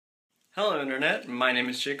Hello Internet, my name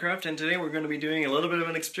is Jakecraft and today we're going to be doing a little bit of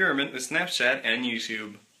an experiment with Snapchat and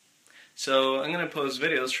YouTube. So I'm going to post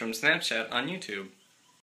videos from Snapchat on YouTube.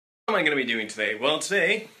 What am I going to be doing today? Well,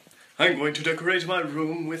 today I'm going to decorate my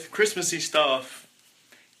room with Christmassy stuff.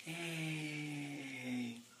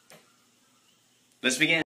 Yay! Let's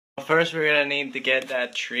begin. First we're going to need to get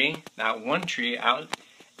that one tree out,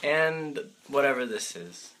 and whatever this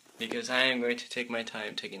is, because I am going to take my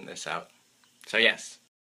time taking this out. So yes.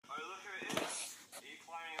 Oh, look who it is. Are you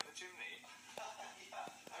climbing up the chimney? Yeah,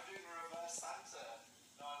 I'm doing reverse Santa.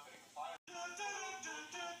 No, I'm putting fire.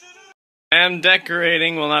 I am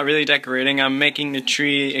decorating, well not really decorating, I'm making the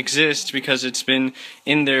tree exist because it's been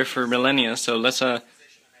in there for millennia, so let's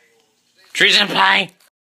trees and pie!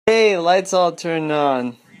 Hey, lights all turned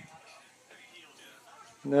on.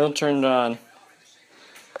 They're all turned on.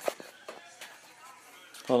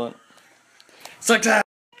 Hold on. It's like that!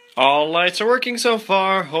 All lights are working so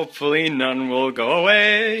far, hopefully none will go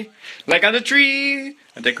away. Like on the tree,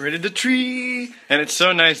 I decorated the tree, and it's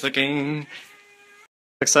so nice looking.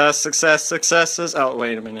 Success, success, successes. Oh,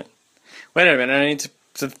 wait a minute. Wait a minute, I need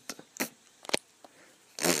to...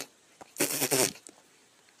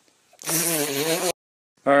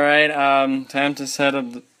 Alright, time to set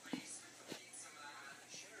up the...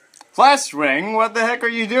 Flashwing, what the heck are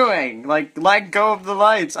you doing? Like, let go of the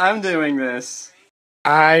lights, I'm doing this.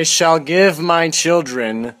 I shall give my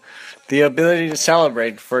children the ability to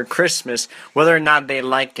celebrate for Christmas, whether or not they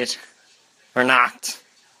like it or not.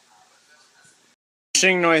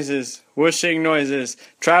 Whooshing noises,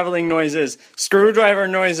 traveling noises, screwdriver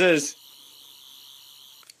noises.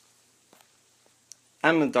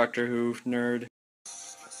 I'm a Doctor Who nerd.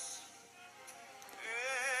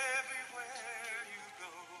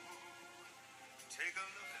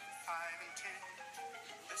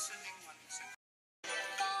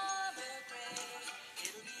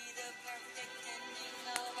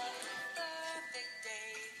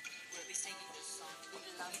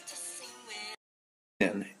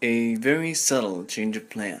 A very subtle change of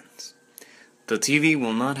plans. The TV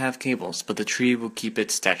will not have cables, but the tree will keep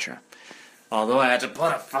its stature. Although I had to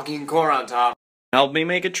put a fucking core on top. Help me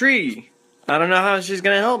make a tree! I don't know how she's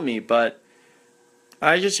gonna help me, but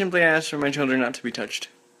I just simply asked for my children not to be touched.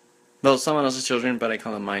 Well, someone else's children, but I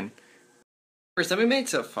call them mine. First that we made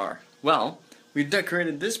so far. Well, we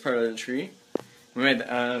decorated this part of the tree. We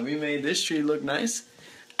made this tree look nice,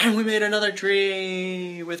 and we made another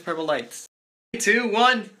tree with purple lights. 3, 2,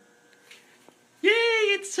 1. Yay,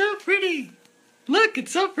 it's so pretty. Look,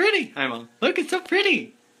 it's so pretty. Hi, Mom. Look, it's so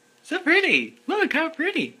pretty. So pretty. Look how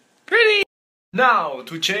pretty. Pretty. Now,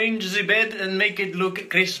 to change the bed and make it look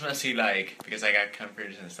Christmassy-like. Because I got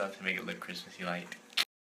comforters and stuff to make it look Christmassy-like.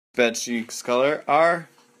 Bed sheets color are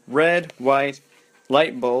red, white,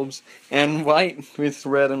 light bulbs, and white with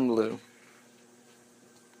red and blue.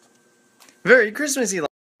 Very Christmassy-like.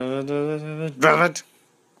 Velvet.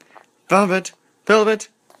 Velvet. Velvet,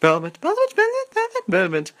 velvet, velvet, velvet,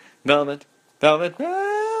 velvet, velvet, velvet,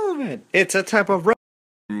 velvet. It's a type of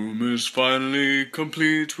room is finally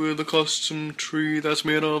complete with a custom tree that's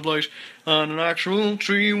made of light on an actual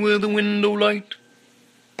tree with a window light.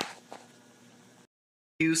 Thank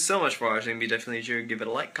you so much for watching. Be definitely sure to give it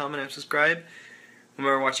a like, comment, and subscribe when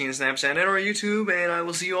we're watching on Snapchat or YouTube, and I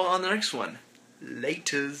will see you all on the next one.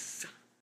 Laters.